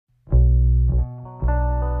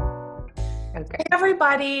Okay. Hey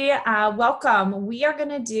everybody, welcome. We are going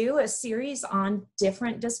to do a series on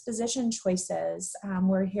different disposition choices.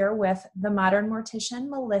 We're here with the Modern Mortician,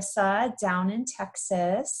 Melissa, down in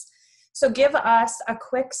Texas. So give us a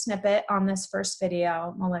quick snippet on this first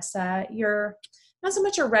video, Melissa. Not so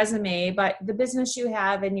much your resume, but the business you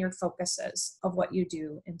have and your focuses of what you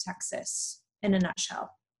do in Texas in a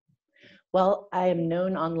nutshell. Well, I am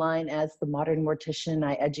known online as the Modern Mortician.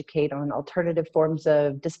 I educate on alternative forms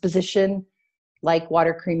of disposition, like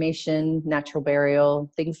water cremation, natural burial,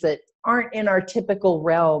 things that aren't in our typical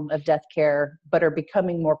realm of death care, but are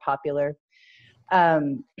becoming more popular. I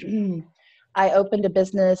opened a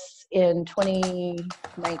business in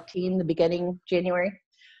 2019, the beginning, January,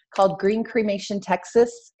 called Green Cremation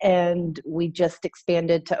Texas, and we just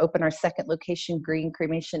expanded to open our second location, Green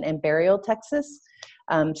Cremation and Burial Texas.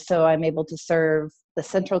 So I'm able to serve the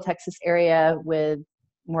Central Texas area with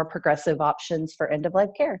more progressive options for end-of-life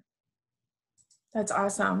care. That's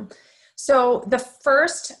awesome. So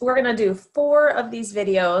we're going to do 4 of these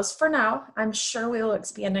videos for now. I'm sure we will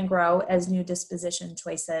expand and grow as new disposition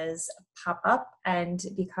choices pop up and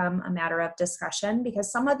become a matter of discussion,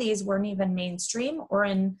 because some of these weren't even mainstream or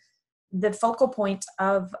in the focal point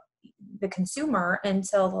of the consumer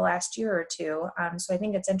until the last year or two. So I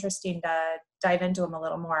think it's interesting to dive into them a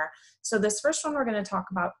little more. So this first one we're going to talk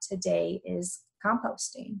about today is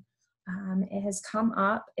composting. It has come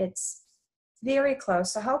up. It's very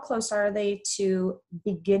close. So how close are they to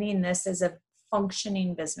beginning this as a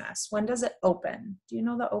functioning business? When does it open? Do you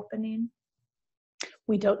know the opening?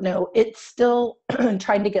 We don't know. It's still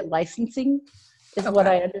trying to get licensing is what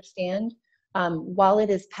I understand. While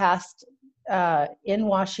it is passed in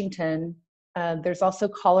Washington, there's also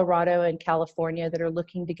Colorado and California that are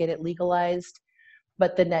looking to get it legalized.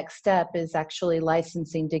 But the next step is actually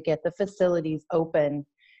licensing to get the facilities open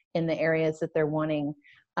in the areas that they're wanting.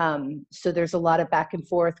 So there's a lot of back and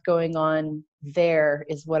forth going on there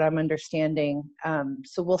is what I'm understanding.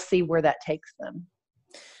 So we'll see where that takes them.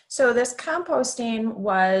 So this composting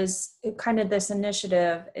was kind of this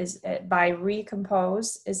initiative is by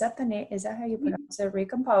Recompose. Is that the name? Is that how you pronounce it?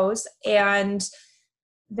 Recompose. And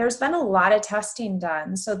there's been a lot of testing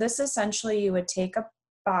done. So this essentially, you would take a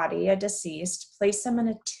body, a deceased, place them in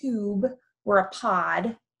a tube or a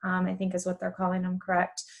pod, I think is what they're calling them,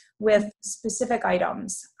 correct? With specific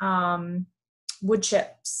items, wood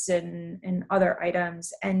chips and other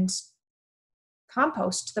items, and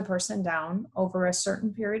compost the person down over a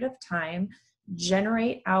certain period of time,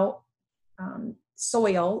 generate out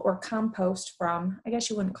soil or compost from, I guess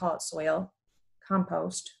you wouldn't call it soil,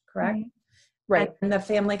 compost, correct? Right. And the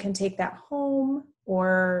family can take that home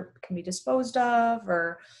or can be disposed of,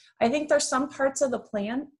 or I think there's some parts of the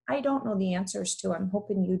plan I don't know the answers to. I'm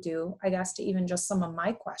hoping you do, I guess, to even just some of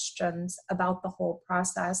my questions about the whole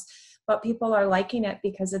process, but people are liking it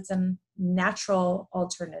because it's a natural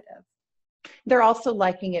alternative. They're also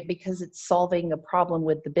liking it because it's solving a problem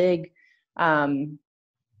with the big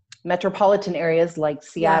metropolitan areas like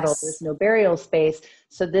Seattle. Yes. There's no burial space.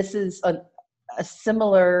 So this is a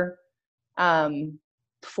similar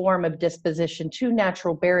form of disposition to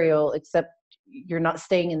natural burial, except you're not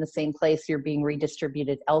staying in the same place, you're being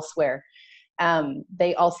redistributed elsewhere.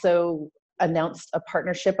 They also announced a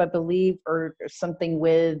partnership, I believe, or something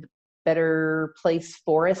with Better Place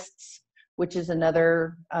Forests, which is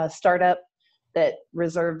another startup that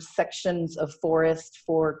reserves sections of forest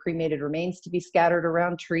for cremated remains to be scattered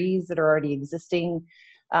around trees that are already existing,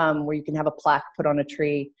 where you can have a plaque put on a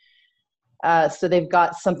tree. So they've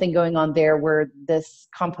got something going on there where this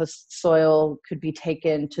compost soil could be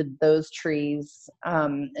taken to those trees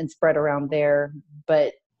and spread around there.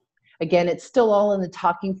 But again, it's still all in the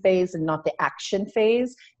talking phase and not the action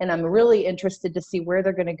phase. And I'm really interested to see where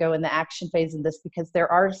they're going to go in the action phase in this, because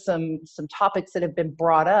there are some topics that have been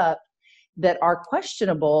brought up that are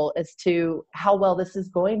questionable as to how well this is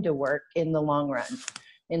going to work in the long run,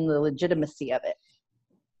 in the legitimacy of it.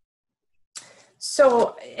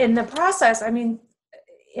 So in the process, I mean,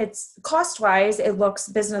 it's cost-wise, it looks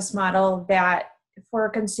business model that for a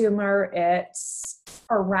consumer, it's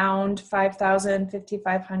around $5,000,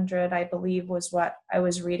 $5,500, I believe was what I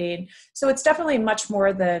was reading. So it's definitely much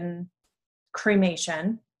more than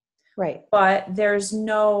cremation. Right. But there's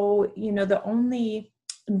no, the only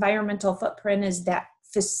environmental footprint is that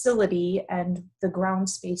facility and the ground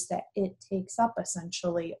space that it takes up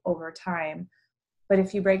essentially over time. But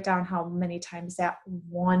if you break down how many times that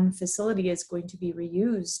one facility is going to be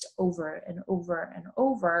reused over and over and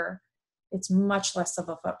over, it's much less of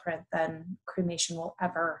a footprint than cremation will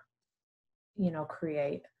ever,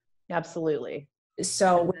 create. Absolutely.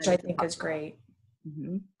 So, which I think is great.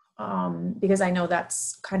 Mm-hmm. because I know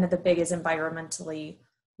that's kind of the biggest environmentally.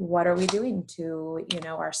 What are we doing to,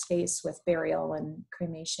 our space with burial and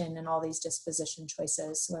cremation and all these disposition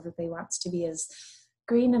choices? So everybody wants to be as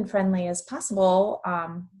green and friendly as possible,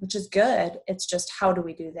 which is good. It's just, how do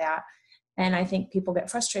we do that? And I think people get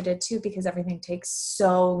frustrated too, because everything takes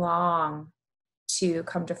so long to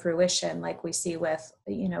come to fruition, like we see with,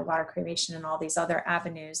 water cremation and all these other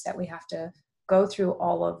avenues that we have to go through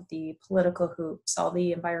all of the political hoops, all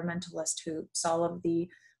the environmentalist hoops, all of the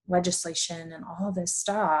legislation and all of this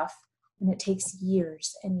stuff. And it takes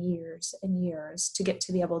years and years and years to get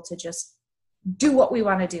to be able to just do what we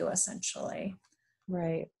want to do, essentially.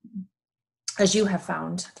 Right. As you have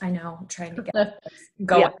found, I know, trying to get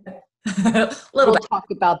going. We'll talk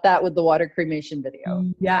about that with the water cremation video.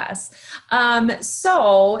 Yes.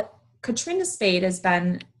 So Katrina Spade has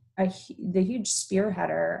been the huge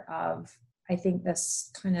spearheader of, I think,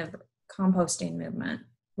 this kind of composting movement.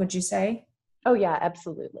 Would you say? Oh yeah,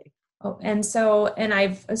 absolutely. Oh,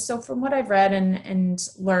 so from what I've read and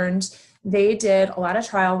learned, they did a lot of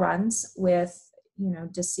trial runs with,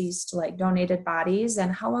 deceased, like donated bodies.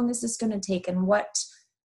 And how long is this going to take? And what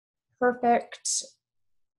perfect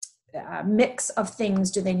mix of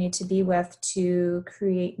things do they need to be with to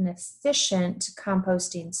create an efficient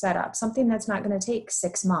composting setup? Something that's not going to take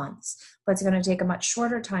 6 months, but it's going to take a much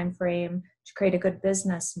shorter time frame to create a good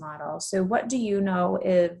business model. So what do you know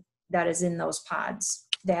if that is in those pods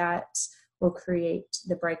that will create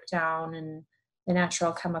the breakdown and the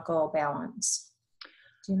natural chemical balance?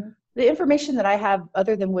 Do you know? The information that I have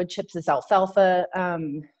other than wood chips is alfalfa.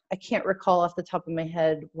 I can't recall off the top of my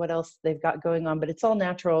head what else they've got going on, but it's all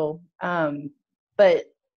natural. But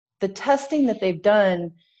the testing that they've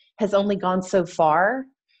done has only gone so far,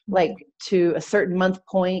 like to a certain month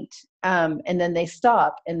point, and then they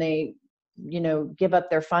stop and they, give up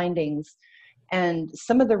their findings. And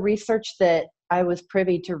some of the research that I was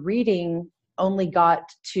privy to reading only got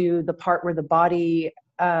to the part where the body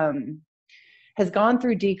has gone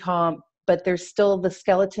through decomp, but there's still the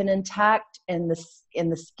skeleton intact and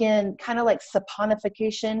the skin, kind of like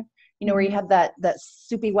saponification, where you have that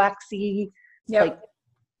soupy, waxy, like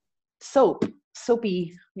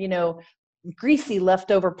soapy, greasy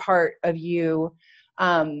leftover part of you.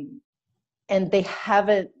 And they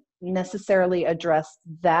haven't necessarily addressed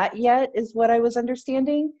that yet, is what I was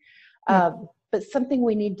understanding. But something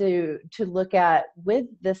we need to look at with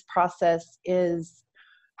this process is,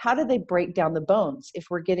 how do they break down the bones? If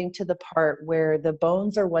we're getting to the part where the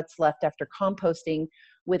bones are what's left after composting,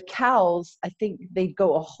 with cows, I think they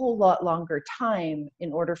go a whole lot longer time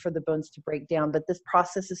in order for the bones to break down. But this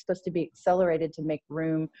process is supposed to be accelerated to make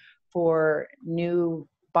room for new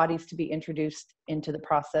bodies to be introduced into the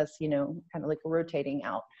process, kind of like rotating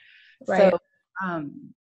out. Right. So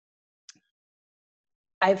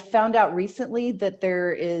I've found out recently that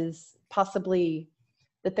there is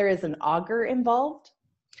an auger involved,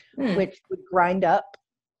 which would grind up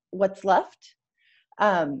what's left.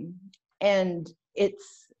 And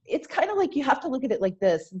it's kind of like, you have to look at it like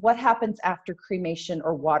this. What happens after cremation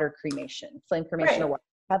or water cremation, flame cremation, right. or water?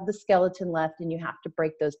 You have the skeleton left and you have to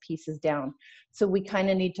break those pieces down. So we kind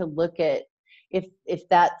of need to look at if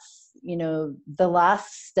that's, the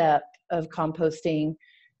last step of composting,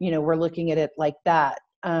 we're looking at it like that.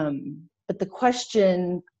 But the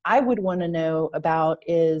question I would want to know about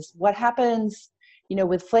is what happens,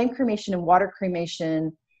 with flame cremation and water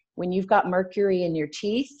cremation, when you've got mercury in your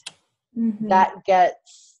teeth, that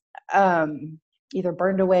gets either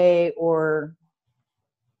burned away or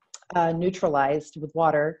neutralized with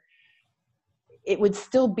water. It would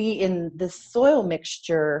still be in the soil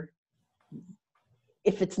mixture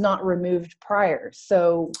if it's not removed prior.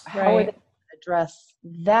 So how are they going to address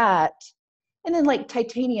that? And then like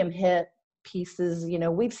titanium hip pieces,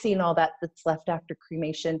 we've seen all that's left after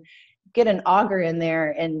cremation. Get an auger in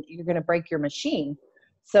there and you're going to break your machine.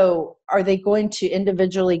 So are they going to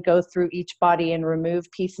individually go through each body and remove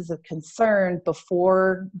pieces of concern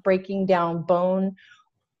before breaking down bone?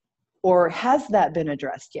 Or has that been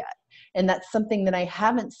addressed yet? And that's something that I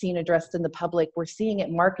haven't seen addressed in the public. We're seeing it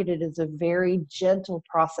marketed as a very gentle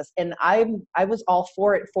process. And I was all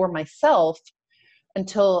for it for myself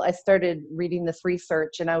until I started reading this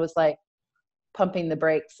research, and I was like pumping the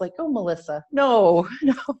brakes, like, oh, Melissa, no.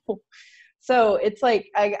 So it's like,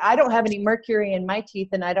 I don't have any mercury in my teeth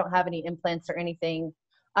and I don't have any implants or anything.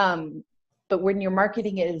 But when you're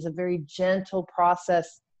marketing it as a very gentle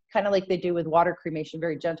process, kind of like they do with water cremation,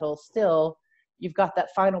 very gentle, still, you've got that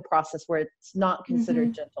final process where it's not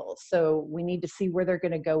considered gentle. So we need to see where they're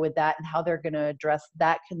going to go with that and how they're going to address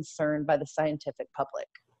that concern by the scientific public.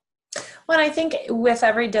 Well, I think with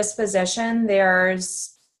every disposition,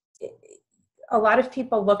 there's a lot of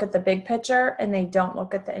people look at the big picture and they don't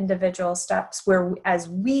look at the individual steps, where as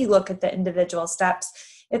we look at the individual steps,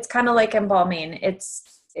 it's kind of like embalming. It's,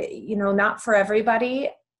 not for everybody.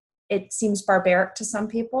 It seems barbaric to some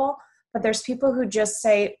people, but there's people who just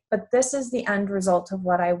say, but this is the end result of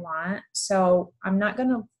what I want. So I'm not going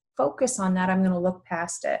to focus on that. I'm going to look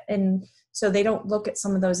past it. And so they don't look at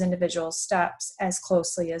some of those individual steps as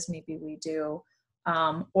closely as maybe we do.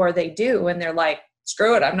 Or they do, and they're like,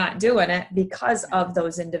 screw it, I'm not doing it because of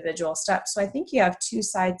those individual steps. So I think you have two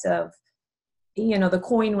sides of, the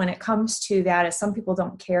coin when it comes to that. Is some people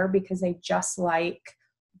don't care because they just like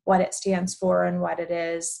what it stands for and what it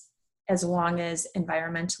is, as long as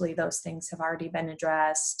environmentally those things have already been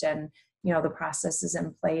addressed and, the process is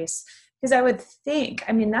in place. Because I would think,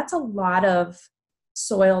 that's a lot of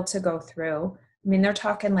soil to go through. They're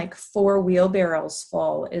talking like 4 wheelbarrows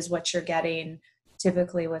full is what you're getting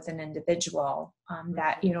typically with an individual,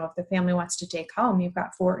 that, if the family wants to take home, you've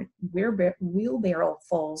got 4 wheelbarrow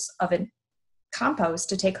fulls of a compost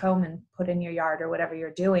to take home and put in your yard or whatever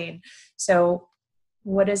you're doing. So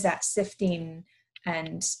what does that sifting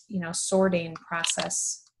and, sorting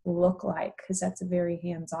process look like? Because that's a very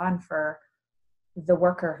hands-on for the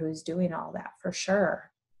worker who's doing all that, for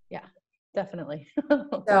sure. Yeah, definitely.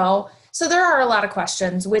 So there are a lot of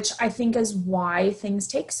questions, which I think is why things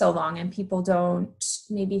take so long, and people don't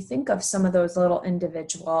maybe think of some of those little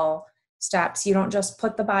individual steps. You don't just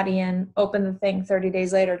put the body in, open the thing 30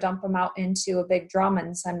 days later, dump them out into a big drum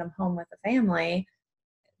and send them home with the family.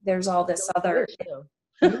 There's all this other.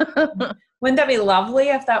 Wouldn't that be lovely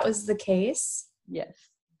if that was the case? Yes.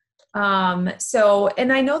 So,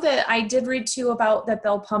 and I know that I did read too about that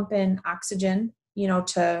they'll pump in oxygen,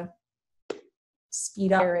 to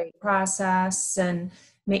speed up the process and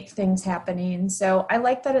make things happening. So I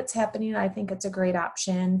like that it's happening. I think it's a great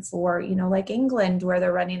option for, like England, where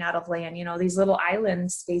they're running out of land, these little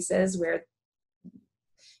island spaces where,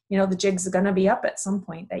 the jig's going to be up at some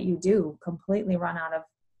point that you do completely run out of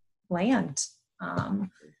land.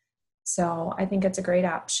 So I think it's a great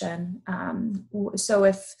option. So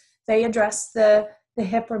if they address the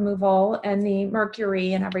hip removal and the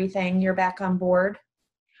mercury and everything, you're back on board.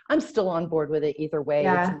 I'm still on board with it either way.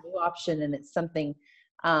 Yeah. It's a new option, and it's something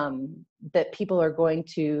that people are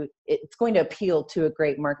it's going to appeal to a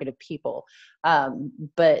great market of people.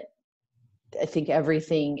 But I think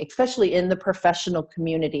everything, especially in the professional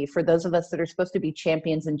community, for those of us that are supposed to be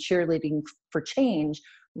champions and cheerleading for change,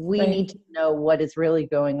 we need to know what is really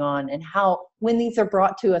going on and how, when these are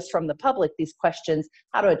brought to us from the public, these questions,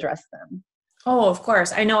 how to address them. Oh, of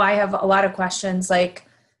course. I know I have a lot of questions like,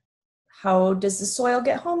 how does the soil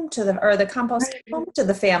get home to the compost get home to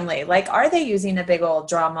the family? Like, are they using a big old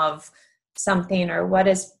drum of something, or what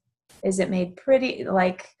is it made pretty?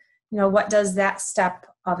 Like, what does that step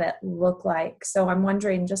of it look like? So I'm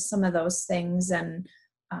wondering just some of those things. And,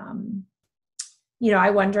 I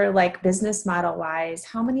wonder, like, business model wise,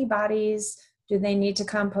 how many bodies do they need to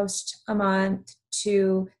compost a month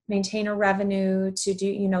to maintain a revenue, to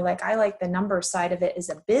do, like, I like the number side of it as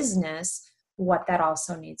a business, what that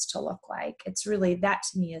also needs to look like. It's really, that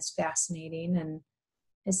to me is fascinating. And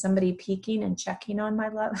is somebody peeking and checking on my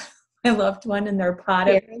loved one in their pot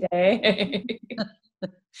every day?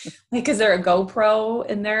 Like, is there a GoPro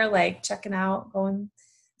in there, like, checking out, going?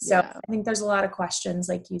 So yeah. I think there's a lot of questions,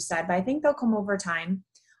 like you said, but I think they'll come over time.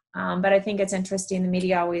 But I think it's interesting. The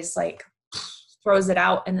media always like throws it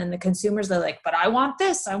out, and then the consumers are like, but I want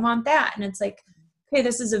this, I want that. And it's like, okay,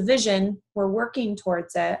 this is a vision. We're working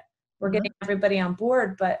towards it. We're getting everybody on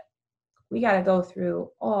board, but we got to go through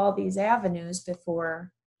all these avenues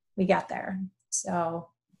before we get there. So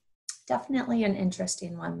definitely an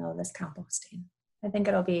interesting one though, this composting. I think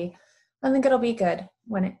it'll be good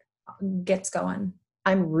when it gets going.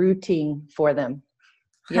 I'm rooting for them.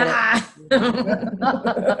 Yeah.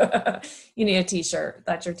 You need a t-shirt.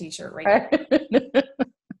 That's your t-shirt right there.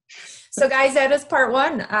 So guys, that is part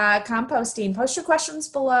 1, composting. Post your questions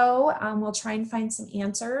below. We'll try and find some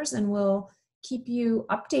answers, and we'll keep you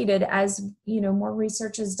updated as, more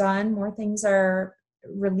research is done, more things are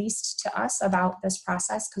released to us about this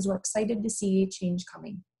process, because we're excited to see change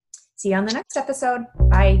coming. See you on the next episode.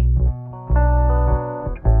 Bye.